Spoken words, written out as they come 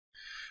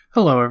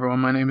Hello everyone,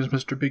 my name is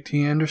Mr. Big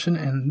T Anderson,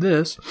 and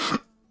this,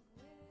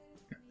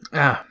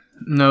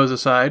 nose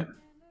aside,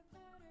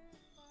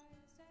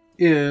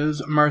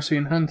 is Marcy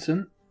and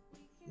Hunson.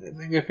 I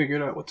think I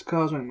figured out what's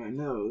causing my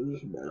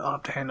nose, but I'll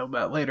have to handle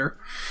that later.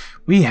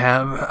 We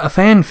have a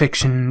fan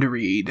fiction to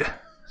read,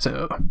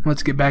 so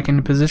let's get back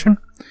into position.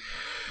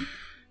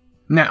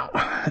 Now,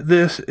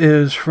 this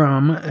is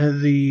from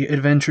the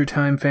Adventure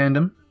Time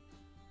fandom.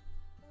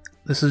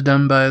 This is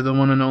done by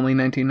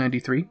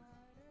TheOneAndOnly1993. 1993.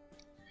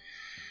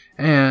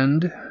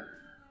 And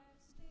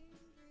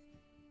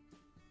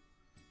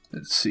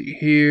let's see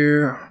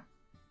here.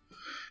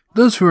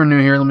 Those who are new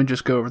here, let me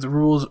just go over the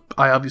rules.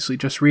 I obviously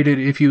just read it.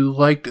 If you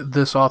liked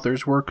this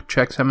author's work,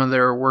 check some of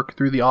their work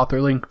through the author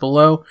link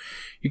below.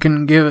 You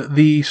can give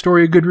the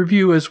story a good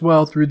review as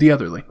well through the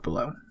other link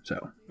below.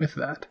 So, with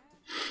that,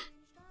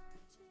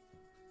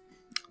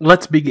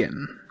 let's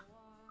begin.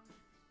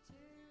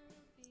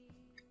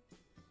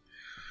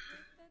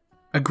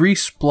 A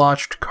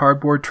grease-splotched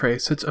cardboard tray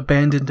sits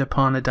abandoned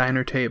upon a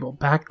diner table,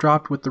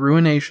 backdropped with the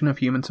ruination of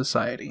human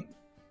society.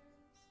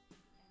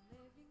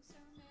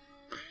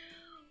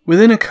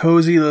 Within a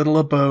cozy little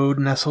abode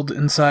nestled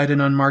inside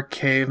an unmarked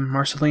cave,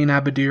 Marceline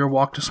Abadir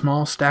walked a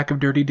small stack of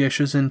dirty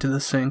dishes into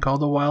the sink, all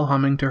the while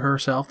humming to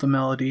herself the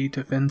melody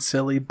to Finn's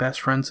silly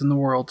Best Friends in the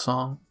World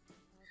song.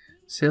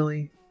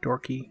 Silly,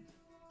 dorky,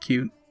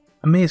 cute,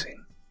 amazing.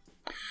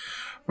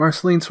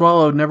 Marceline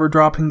swallowed, never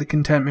dropping the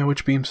contentment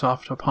which beamed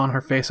soft upon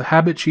her face, a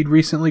habit she'd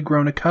recently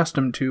grown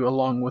accustomed to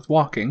along with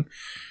walking.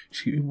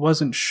 She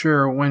wasn't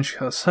sure when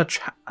such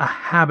a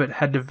habit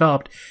had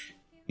developed,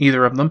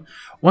 either of them.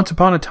 Once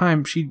upon a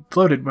time, she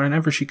floated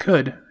whenever she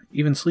could,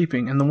 even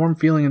sleeping, and the warm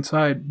feeling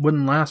inside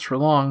wouldn't last for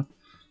long.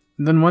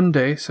 And then one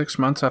day, 6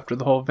 months after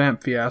the whole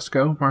vamp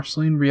fiasco,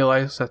 Marceline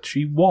realized that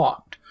she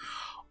walked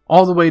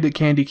all the way to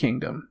Candy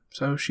Kingdom,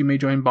 so she may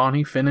join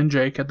Bonnie, Finn, and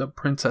Jake at the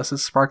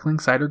Princess's Sparkling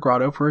Cider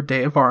Grotto for a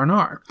day of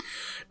R&R.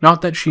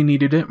 Not that she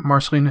needed it,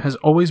 Marceline has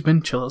always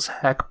been chill as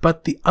heck,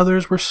 but the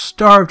others were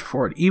starved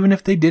for it, even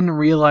if they didn't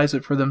realize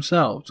it for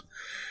themselves.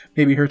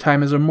 Maybe her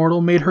time as a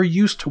mortal made her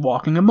used to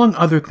walking. Among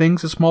other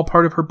things, a small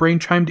part of her brain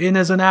chimed in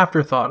as an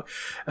afterthought,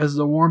 as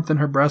the warmth in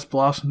her breast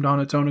blossomed on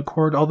its own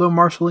accord, although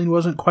Marceline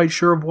wasn't quite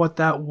sure of what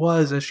that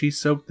was as she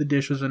soaked the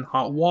dishes in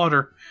hot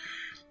water.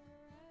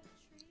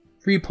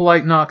 3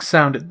 polite knocks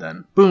sounded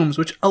then, booms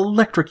which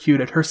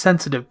electrocuted her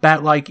sensitive,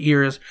 bat-like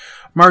ears.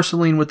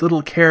 Marceline, with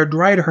little care,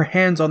 dried her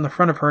hands on the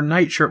front of her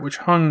nightshirt which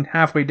hung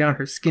halfway down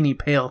her skinny,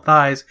 pale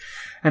thighs,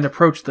 and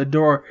approached the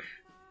door.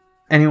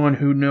 Anyone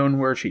who'd known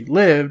where she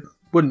lived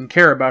wouldn't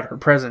care about her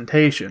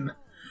presentation.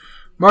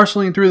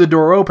 Marceline threw the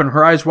door open,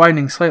 her eyes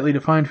widening slightly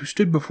to find who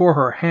stood before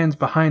her, hands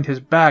behind his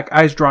back,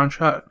 eyes drawn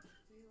shut.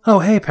 "Oh,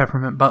 hey,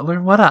 Peppermint Butler,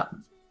 what up?"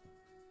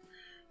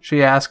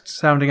 she asked,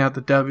 sounding out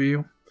the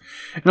W.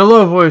 In a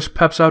low voice,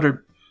 Peps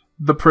uttered,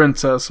 "The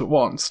princess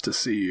wants to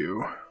see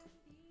you."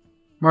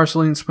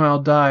 Marceline's smile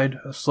died,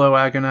 a slow,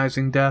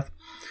 agonizing death.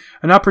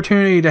 An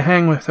opportunity to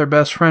hang with her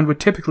best friend would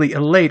typically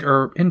elate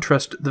or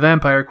interest the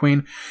vampire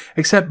queen,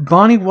 except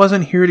Bonnie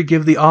wasn't here to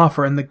give the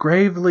offer, and the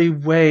gravely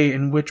way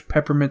in which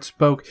Peppermint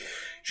spoke,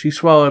 she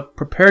swallowed,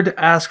 prepared to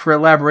ask for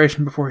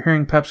elaboration before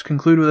hearing Peps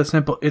conclude with a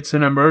simple, "It's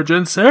an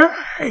emergency."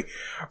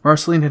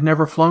 Marceline had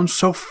never flown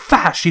so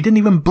fast. She didn't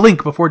even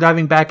blink before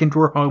diving back into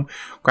her home,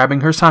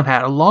 grabbing her sun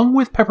hat, along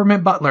with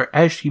Peppermint Butler,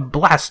 as she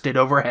blasted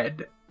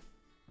overhead.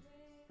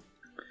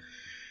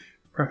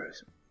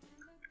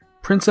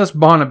 Princess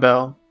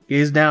Bonnibel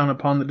gazed down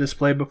upon the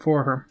display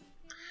before her,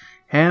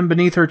 hand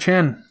beneath her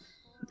chin.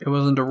 It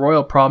wasn't a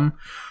royal problem,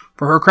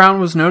 for her crown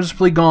was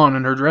noticeably gone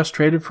and her dress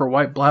traded for a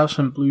white blouse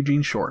and blue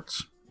jean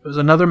shorts. It was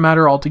another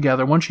matter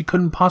altogether, one she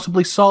couldn't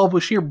possibly solve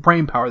with sheer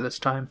brain power this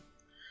time.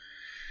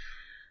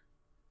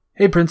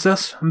 "Hey,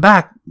 Princess, I'm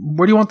back.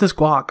 Where do you want this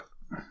guac?"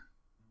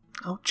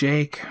 "Oh,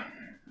 Jake."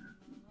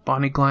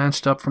 Bonnie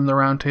glanced up from the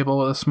round table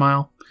with a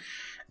smile.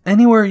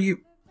 "Anywhere you..."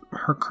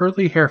 Her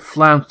curly hair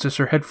flounced as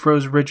her head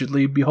froze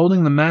rigidly,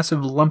 beholding the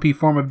massive, lumpy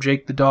form of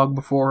Jake the dog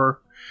before her.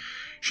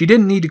 She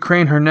didn't need to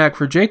crane her neck,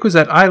 for Jake was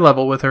at eye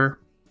level with her.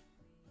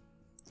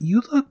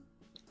 "You look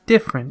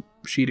different,"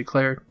 she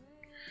declared.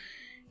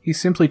 He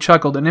simply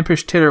chuckled, an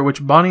impish titter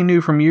which Bonnie knew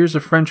from years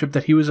of friendship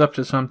that he was up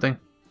to something.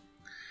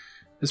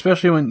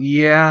 Especially when,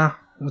 "yeah,"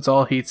 was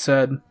all he'd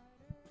said.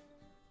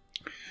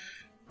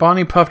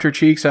 Bonnie puffed her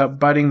cheeks out,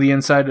 biting the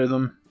inside of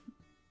them.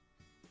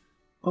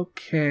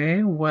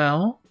 "Okay,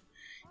 well,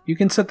 you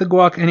can set the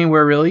guac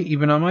anywhere really,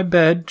 even on my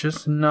bed,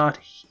 just not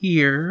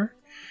here."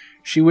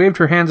 She waved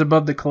her hands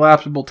above the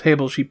collapsible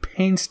table she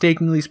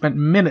painstakingly spent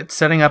minutes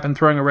setting up and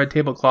throwing a red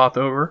tablecloth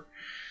over.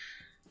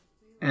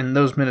 And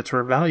those minutes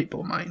were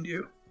valuable, mind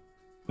you.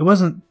 It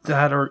wasn't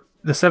that or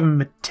the 7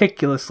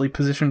 meticulously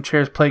positioned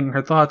chairs plaguing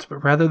her thoughts,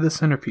 but rather the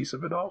centerpiece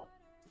of it all.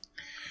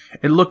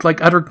 It looked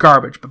like utter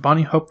garbage, but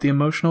Bonnie hoped the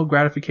emotional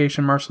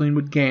gratification Marceline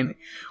would gain,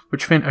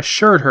 which Finn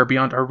assured her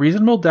beyond a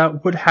reasonable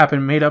doubt would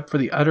happen, made up for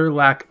the utter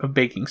lack of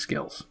baking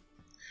skills.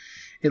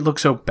 It looked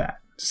so bad,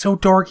 so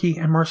dorky,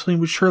 and Marceline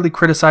would surely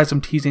criticize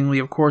him teasingly,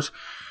 of course,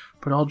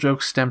 But all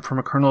jokes stemmed from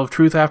a kernel of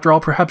truth. After all,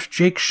 perhaps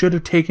Jake should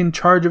have taken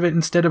charge of it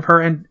instead of her,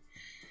 and...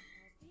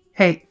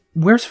 Hey,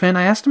 where's Finn?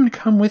 I asked him to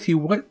come with you.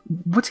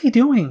 What's he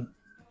doing?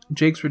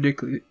 Jake's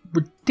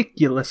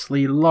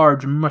ridiculously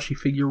large, mushy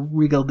figure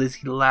wriggled as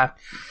he laughed,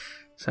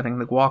 setting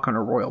the guac on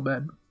her royal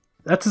bed.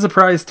 That's a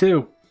surprise,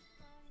 too.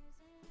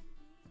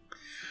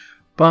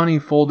 Bonnie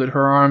folded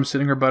her arms,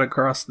 sitting her butt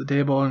across the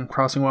table and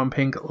crossing one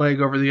pink leg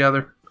over the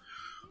other.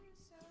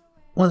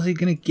 Was he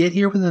going to get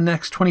here within the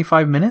next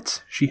 25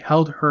 minutes? She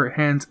held her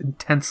hands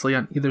intensely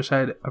on either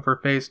side of her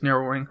face,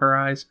 narrowing her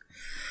eyes.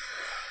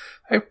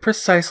 I've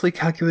precisely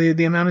calculated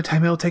the amount of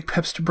time it will take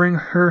Peps to bring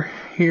her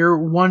here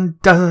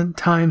 12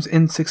 times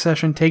in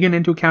succession, taking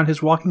into account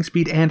his walking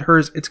speed and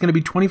hers. It's going to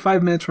be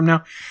 25 minutes from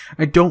now.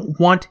 I don't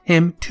want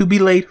him to be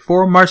late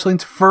for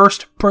Marceline's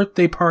first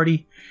birthday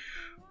party.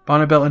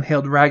 Bonnabelle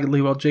inhaled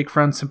raggedly while Jake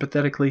frowned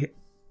sympathetically.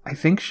 I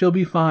think she'll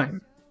be fine,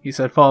 he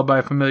said, followed by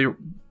a familiar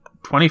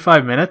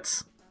 25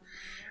 minutes?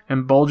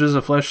 And bulges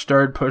of flesh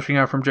started pushing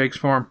out from Jake's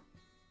form.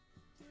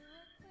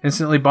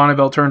 Instantly,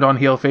 Bonnabelle turned on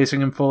heel,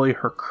 facing him fully,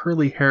 her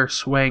curly hair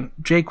swaying.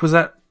 Jake, was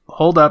that...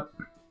 Hold up.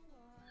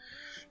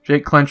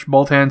 Jake clenched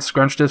both hands,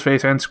 scrunched his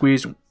face, and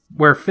squeezed,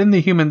 where Finn the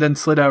human then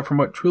slid out from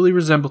what truly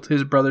resembled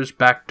his brother's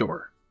back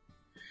door.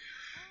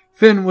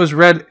 Finn was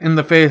red in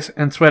the face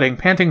and sweating,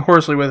 panting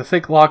hoarsely with a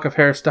thick lock of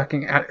hair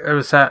sticking out of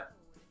his hat.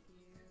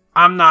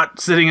 I'm not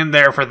sitting in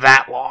there for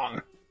that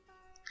long.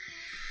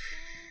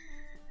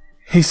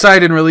 He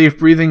sighed in relief,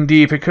 breathing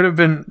deep. It could have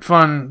been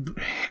fun.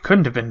 It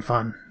couldn't have been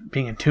fun,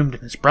 being entombed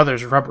in his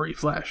brother's rubbery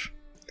flesh.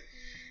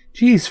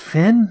 Geez,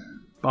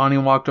 Finn. Bonnie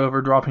walked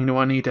over, dropping to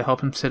one knee to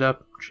help him sit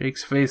up.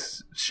 Jake's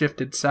face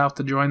shifted south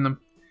to join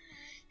them.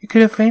 You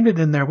could have fainted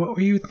in there. What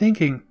were you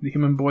thinking? The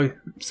human boy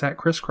sat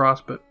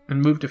crisscross,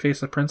 and moved to face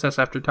the princess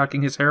after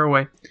tucking his hair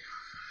away.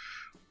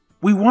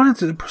 We wanted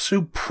to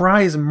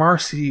surprise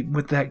Marcy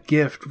with that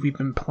gift we've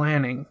been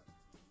planning,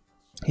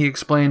 he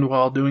explained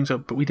while doing so,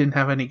 but we didn't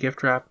have any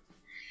gift wrap.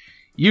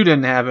 You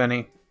didn't have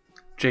any.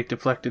 Jake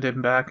deflected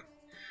him back.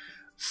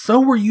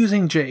 So we're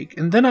using Jake,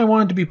 and then I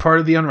wanted to be part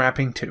of the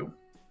unwrapping too.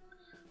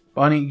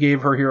 Bonnie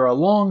gave her hero a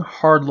long,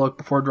 hard look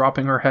before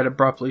dropping her head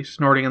abruptly,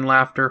 snorting in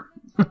laughter.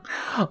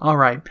 All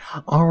right,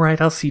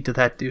 I'll see to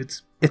that,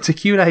 dudes. It's a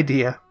cute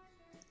idea.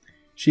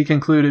 She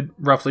concluded,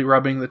 roughly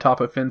rubbing the top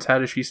of Finn's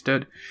head as she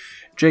stood.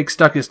 Jake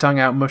stuck his tongue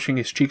out, mushing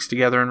his cheeks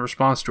together in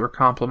response to her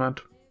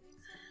compliment.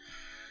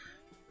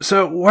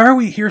 So, why are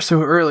we here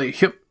so early?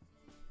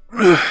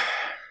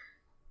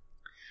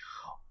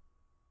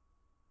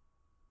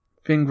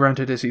 Finn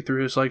grunted as he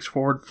threw his legs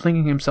forward,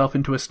 flinging himself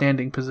into a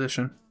standing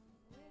position.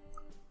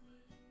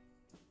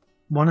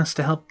 Want us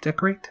to help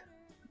decorate?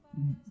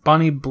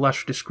 Bonnie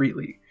blushed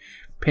discreetly,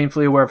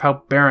 painfully aware of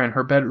how barren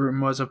her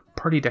bedroom was of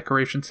party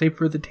decoration, save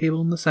for the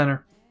table in the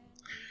center.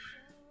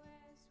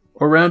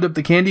 Or round up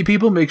the candy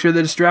people, make sure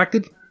they're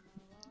distracted?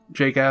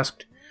 Jake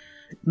asked.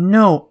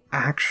 No,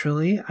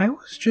 actually, I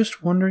was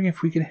just wondering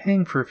if we could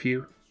hang for a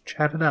few.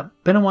 Chat it up.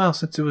 Been a while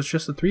since it was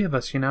just the three of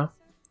us, you know.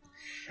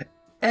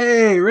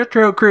 Hey,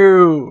 Retro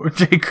Crew!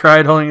 Jake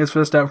cried, holding his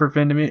fist out for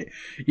Finn to meet.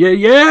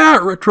 Yeah,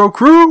 Retro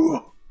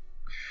Crew!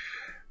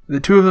 The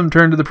two of them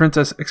turned to the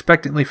princess,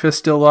 expectantly, fists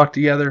still locked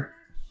together.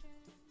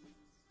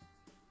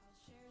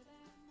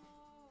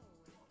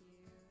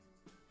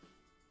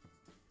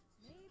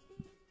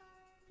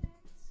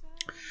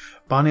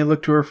 Bonnie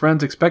looked to her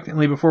friends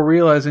expectantly before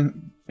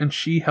realizing, and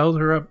she held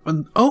her up.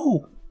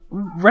 Oh,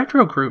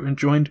 Retro Crew! And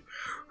joined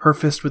her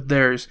fist with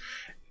theirs.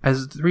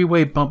 As the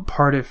three-way bump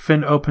parted,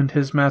 Finn opened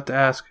his mouth to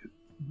ask,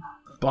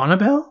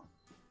 Bonnabelle?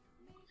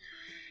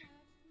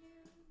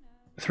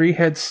 Three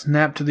heads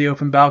snapped to the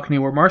open balcony,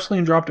 where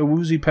Marceline dropped a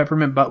woozy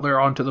peppermint butler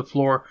onto the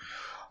floor.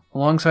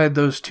 Alongside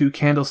those two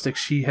candlesticks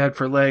she had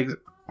for legs,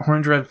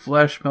 orange-red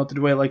flesh melted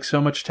away like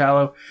so much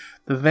tallow.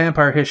 The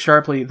vampire hissed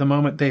sharply the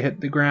moment they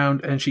hit the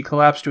ground, and she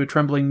collapsed to a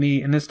trembling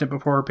knee an instant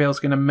before her pale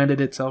skin amended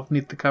itself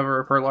beneath the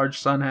cover of her large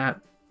sun hat.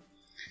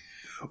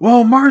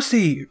 Whoa,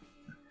 Marcy!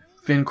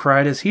 Finn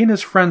cried as he and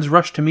his friends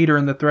rushed to meet her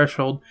in the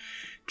threshold.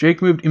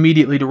 Jake moved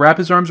immediately to wrap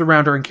his arms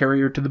around her and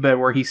carry her to the bed,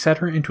 where he set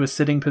her into a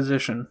sitting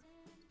position.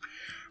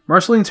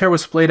 Marceline's hair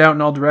was splayed out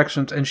in all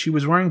directions, and she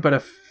was wearing but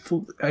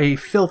a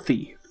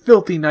filthy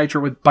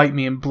nightshirt with "Bite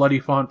Me" in bloody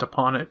font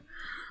upon it.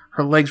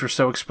 Her legs were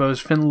so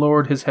exposed, Finn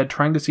lowered his head,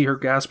 trying to see her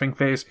gasping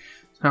face.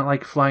 It's not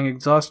like flying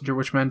exhausted her,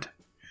 which meant,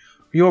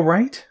 Are you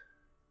alright?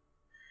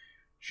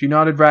 She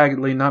nodded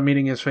raggedly, not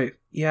meeting his face.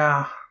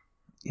 Yeah,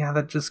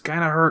 that just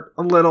kinda hurt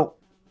a little.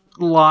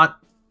 A lot.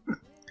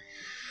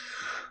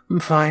 I'm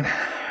fine.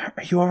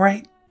 Are you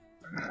alright?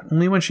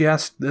 Only when she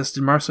asked this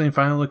did Marceline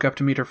finally look up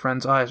to meet her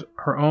friend's eyes.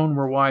 Her own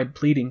were wide,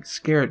 pleading,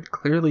 scared,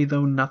 clearly,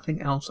 though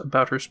nothing else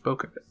about her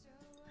spoke of it.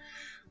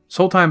 This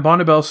whole time,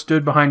 Bonnabelle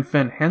stood behind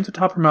Finn, hands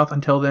atop her mouth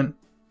until then.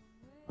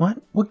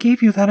 What? What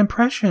gave you that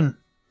impression?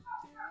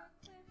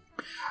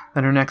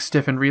 Then her neck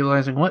stiffened,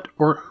 realizing what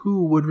or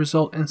who would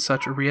result in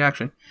such a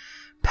reaction.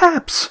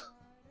 Peps!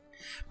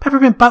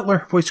 Peppermint Butler!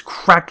 Her voice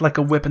cracked like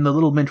a whip, and the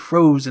little mint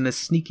froze in a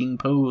sneaking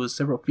pose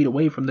several feet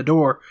away from the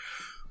door.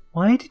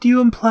 Why did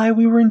you imply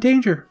we were in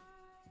danger?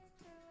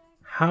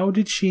 How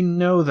did she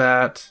know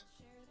that?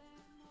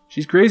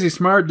 She's crazy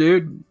smart,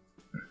 dude.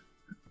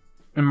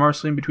 And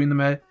Marceline between them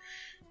head.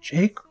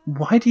 Jake,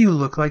 why do you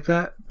look like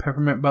that?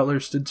 Peppermint Butler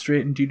stood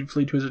straight and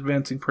dutifully to his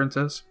advancing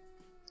princess.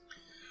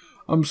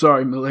 I'm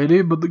sorry,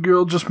 milady, but the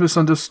girl just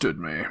misunderstood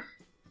me.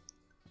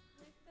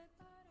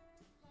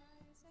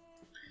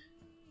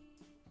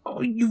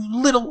 Oh,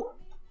 you little...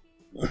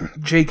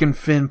 Jake and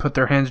Finn put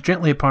their hands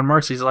gently upon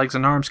Marcy's legs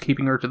and arms,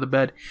 keeping her to the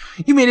bed.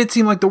 You made it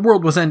seem like the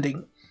world was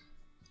ending.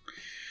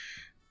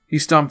 He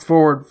stomped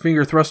forward,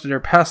 finger thrusted her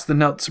past the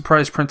knelt,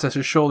 surprised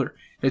princess's shoulder.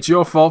 It's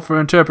your fault for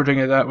interpreting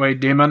it that way,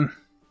 demon.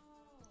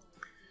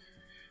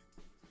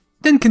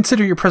 Then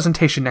consider your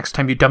presentation next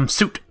time, you dumb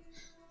suit.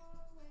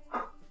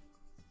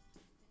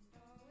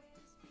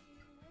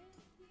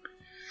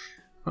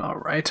 All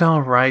right.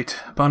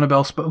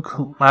 Bonnibel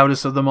spoke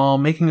loudest of them all,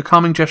 making a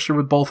calming gesture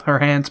with both her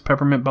hands.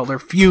 Peppermint Butler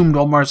fumed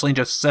while Marceline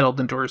just settled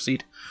into her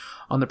seat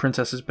on the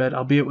princess's bed,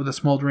 albeit with a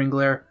smoldering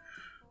glare.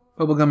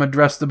 Bubblegum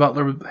addressed the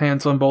butler with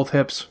hands on both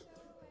hips.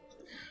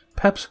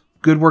 Peps,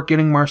 good work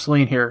getting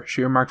Marceline here,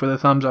 she remarked with a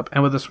thumbs up,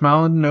 and with a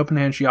smile and an open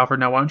hand she offered,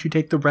 now why don't you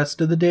take the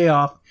rest of the day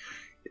off?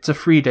 It's a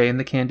free day in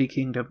the Candy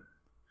Kingdom.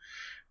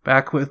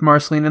 Back with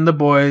Marceline and the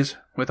boys,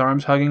 with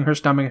arms hugging her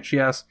stomach, she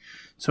asked,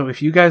 so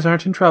if you guys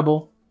aren't in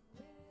trouble,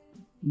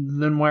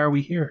 then why are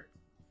we here?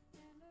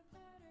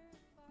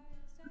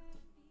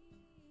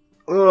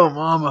 Oh,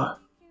 Mama.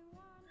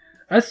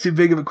 That's too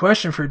big of a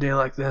question for a day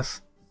like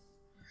this.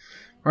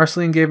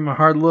 Marceline gave him a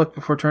hard look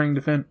before turning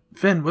to Finn.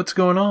 Finn, what's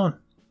going on?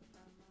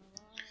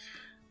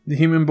 The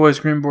human boy's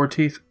grin bore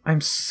teeth.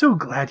 I'm so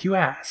glad you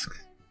asked.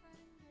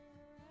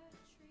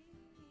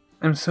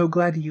 I'm so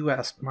glad you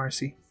asked,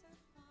 Marcy.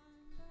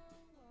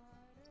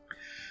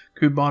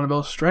 Cooed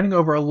Bonnibel, striding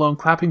over alone,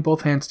 clapping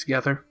both hands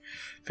together.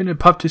 Finn had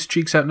puffed his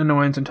cheeks out in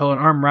annoyance until an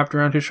arm wrapped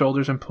around his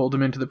shoulders and pulled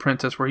him into the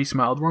princess, where he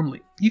smiled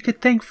warmly. You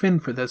could thank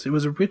Finn for this. It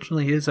was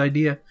originally his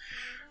idea.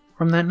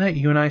 From that night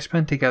you and I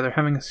spent together,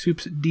 having a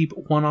soup's deep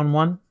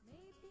one-on-one.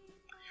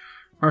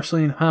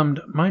 Marceline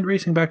hummed, mind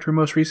racing back to her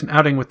most recent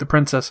outing with the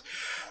princess.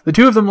 The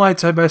two of them lied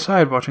side by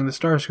side, watching the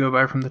stars go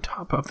by from the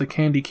top of the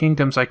Candy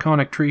Kingdom's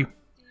iconic tree.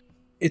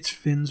 It's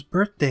Finn's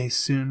birthday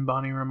soon,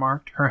 Bonnie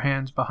remarked, her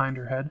hands behind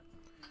her head.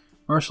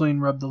 Marceline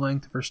rubbed the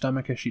length of her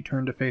stomach as she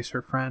turned to face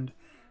her friend.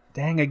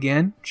 Dang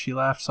again, she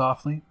laughed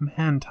softly.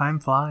 Man, time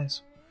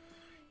flies.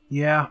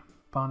 Yeah,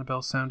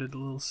 Bonnibel sounded a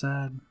little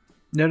sad.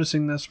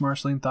 Noticing this,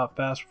 Marceline thought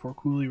fast before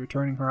coolly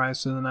returning her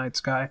eyes to the night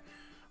sky.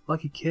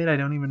 Lucky kid, I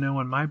don't even know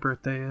when my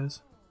birthday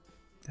is.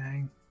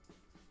 Dang.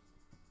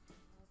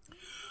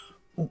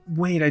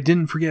 Wait, I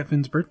didn't forget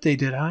Finn's birthday,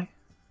 did I?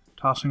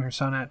 Tossing her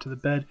son out to the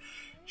bed,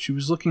 she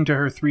was looking to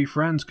her three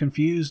friends,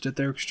 confused at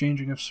their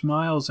exchanging of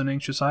smiles and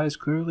anxious eyes.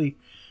 Clearly,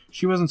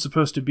 she wasn't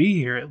supposed to be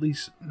here, at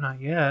least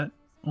not yet.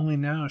 Only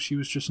now she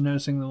was just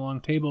noticing the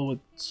long table with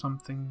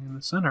something in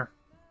the center.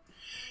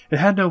 It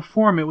had no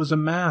form, it was a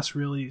mass,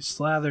 really,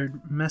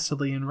 slathered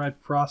messily in red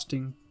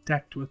frosting,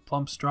 decked with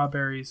plump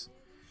strawberries.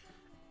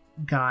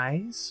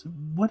 Guys,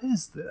 what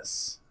is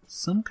this?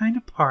 Some kind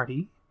of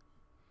party?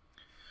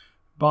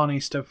 Bonnie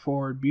stepped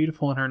forward,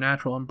 beautiful in her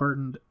natural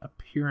unburdened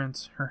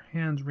appearance, her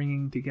hands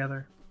wringing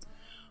together.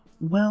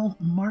 Well,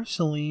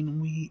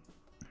 Marceline,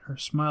 Her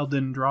smile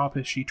didn't drop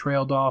as she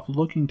trailed off,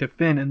 looking to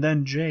Finn and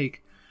then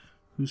Jake,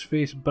 whose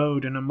face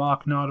bowed in a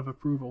mock nod of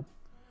approval.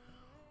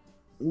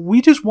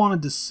 We just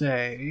wanted to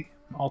say,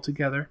 all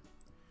together,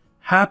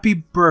 Happy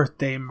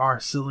birthday,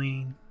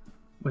 Marceline,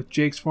 with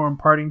Jake's form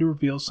parting to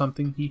reveal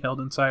something he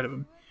held inside of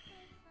him,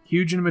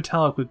 huge and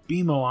metallic with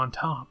BMO on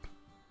top.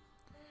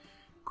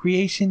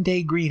 Creation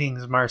Day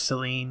greetings,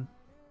 Marceline,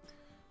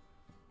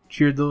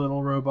 cheered the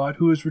little robot,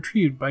 who was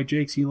retrieved by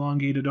Jake's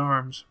elongated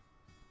arms.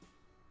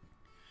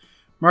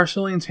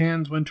 Marceline's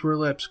hands went to her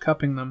lips,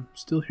 cupping them,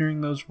 still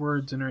hearing those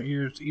words in her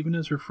ears, even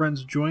as her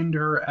friends joined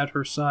her at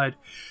her side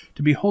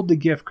to behold the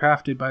gift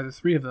crafted by the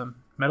three of them.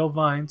 Metal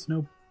vines,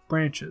 no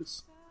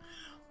branches.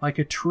 Like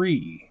a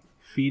tree,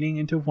 feeding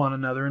into one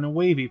another in a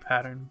wavy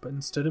pattern, but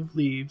instead of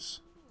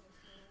leaves,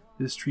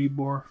 this tree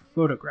bore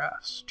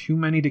photographs, too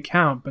many to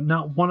count, but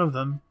not one of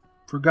them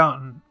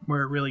forgotten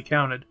where it really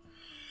counted.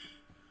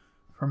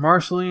 For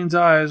Marceline's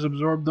eyes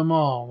absorbed them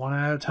all, one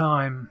at a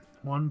time,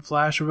 one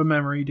flash of a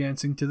memory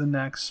dancing to the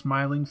next,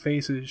 smiling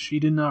faces she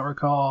did not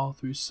recall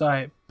through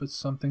sight, but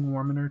something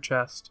warm in her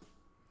chest.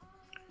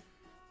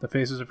 The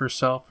faces of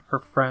herself, her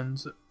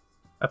friends,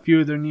 a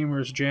few of their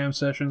numerous jam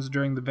sessions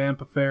during the Vamp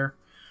affair,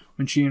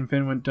 when she and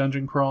Finn went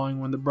dungeon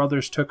crawling, when the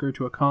brothers took her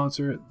to a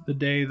concert, the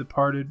day they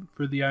parted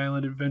for the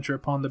island adventure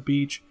upon the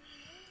beach,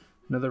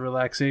 another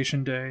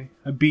relaxation day,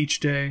 a beach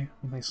day,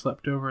 when they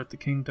slept over at the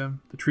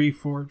kingdom, the tree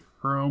fort,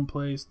 her own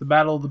place, the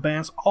battle of the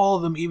bands, all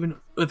of them, even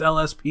with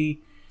LSP,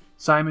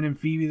 Simon and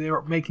Phoebe, they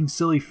were making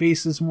silly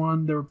faces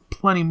one. There were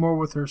plenty more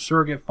with her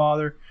surrogate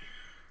father,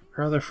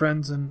 her other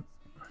friends, and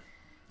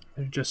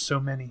there are just so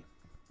many.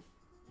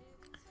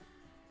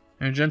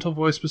 In a gentle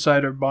voice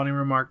beside her, Bonnie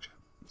remarked,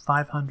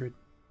 500.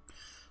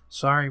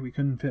 Sorry we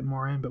couldn't fit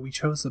more in, but we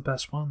chose the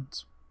best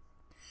ones.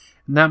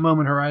 In that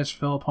moment, her eyes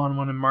fell upon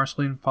one, and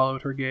Marceline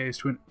followed her gaze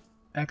to an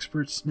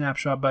expert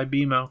snapshot by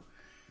BMO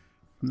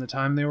from the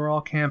time they were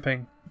all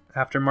camping,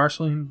 after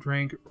Marceline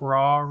drank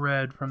raw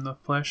red from the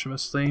flesh of a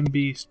slain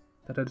beast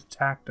that had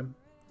attacked him.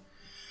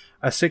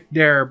 A sick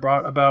dare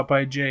brought about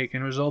by Jake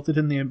and resulted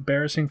in the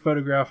embarrassing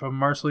photograph of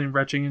Marceline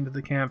retching into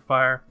the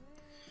campfire.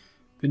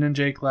 Finn and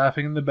Jake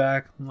laughing in the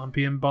back,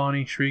 Lumpy and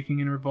Bonnie shrieking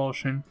in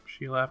revulsion.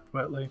 She laughed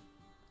wetly.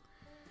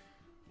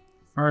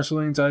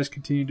 Marceline's eyes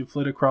continued to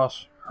flit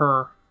across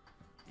her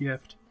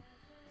gift.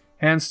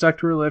 Hands stuck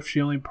to her lips, she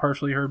only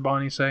partially heard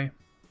Bonnie say,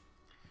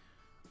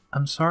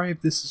 "I'm sorry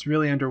if this is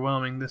really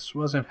underwhelming. This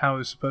wasn't how it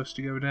was supposed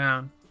to go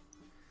down.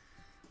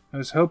 I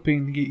was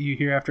hoping to get you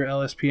here after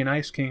LSP and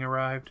Ice King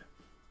arrived."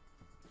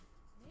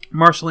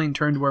 Marceline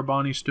turned to where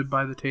Bonnie stood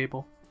by the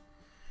table.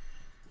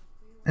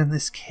 "And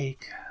this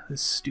cake,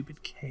 this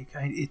stupid cake,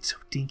 it's so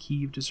dinky,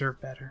 you deserve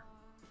better.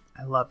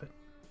 I love it."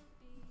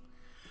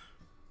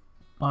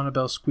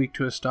 Bonnabelle squeaked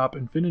to a stop,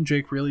 and Finn and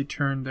Jake really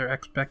turned their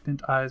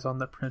expectant eyes on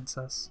the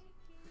princess.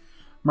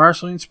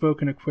 Marceline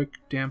spoke in a quick,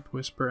 damp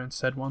whisper and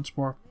said once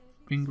more,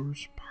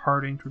 fingers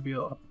parting to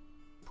reveal a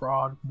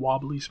broad,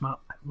 wobbly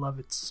smile, "I love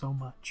it so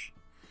much.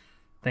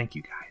 Thank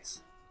you,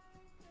 guys."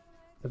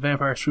 The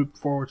vampire swooped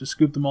forward to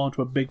scoop them all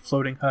into a big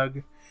floating hug,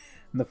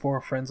 and the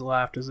four friends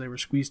laughed as they were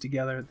squeezed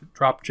together, that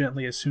dropped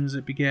gently as soon as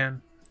it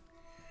began.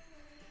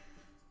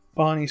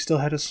 Bonnie still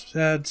had a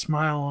sad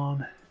smile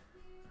on.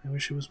 "I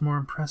wish it was more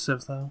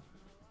impressive, though."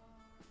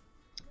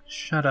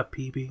 "Shut up,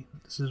 Peepy.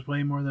 This is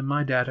way more than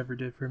my dad ever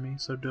did for me,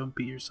 so don't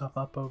beat yourself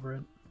up over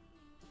it."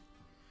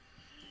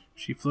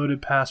 She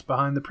floated past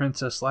behind the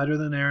princess, lighter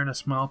than air, and a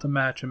smile to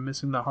match, and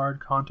missing the hard,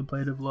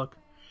 contemplative look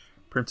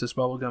Princess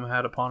Bubblegum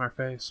had upon her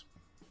face.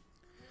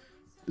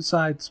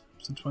 "Besides,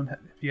 since when have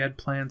you had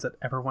plans that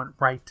ever went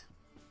right?"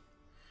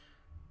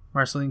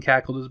 Marceline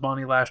cackled as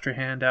Bonnie lashed her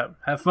hand out.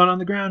 "Have fun on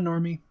the ground,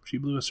 Normie." She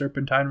blew a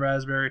serpentine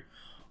raspberry,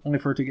 only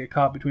for it to get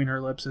caught between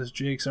her lips as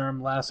Jake's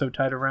arm lassoed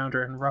tight around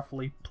her and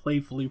roughly,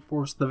 playfully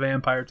forced the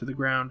vampire to the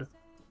ground.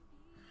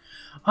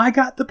 "I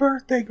got the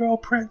birthday girl,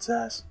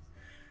 princess.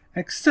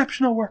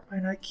 Exceptional work, my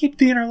knight. Keep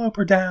the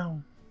interloper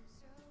down."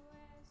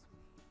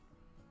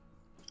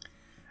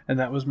 And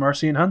that was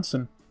Marcy and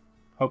Hunson.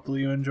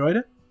 Hopefully you enjoyed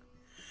it.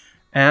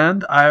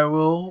 And I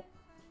will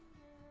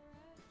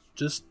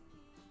just...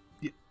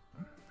 I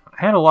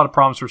had a lot of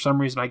problems for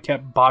some reason. I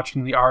kept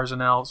botching the R's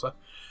and L's.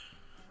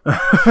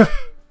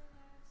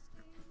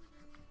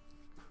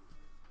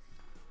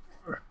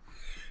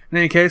 In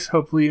any case,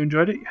 hopefully you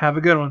enjoyed it. Have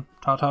a good one.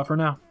 Ta-ta for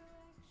now.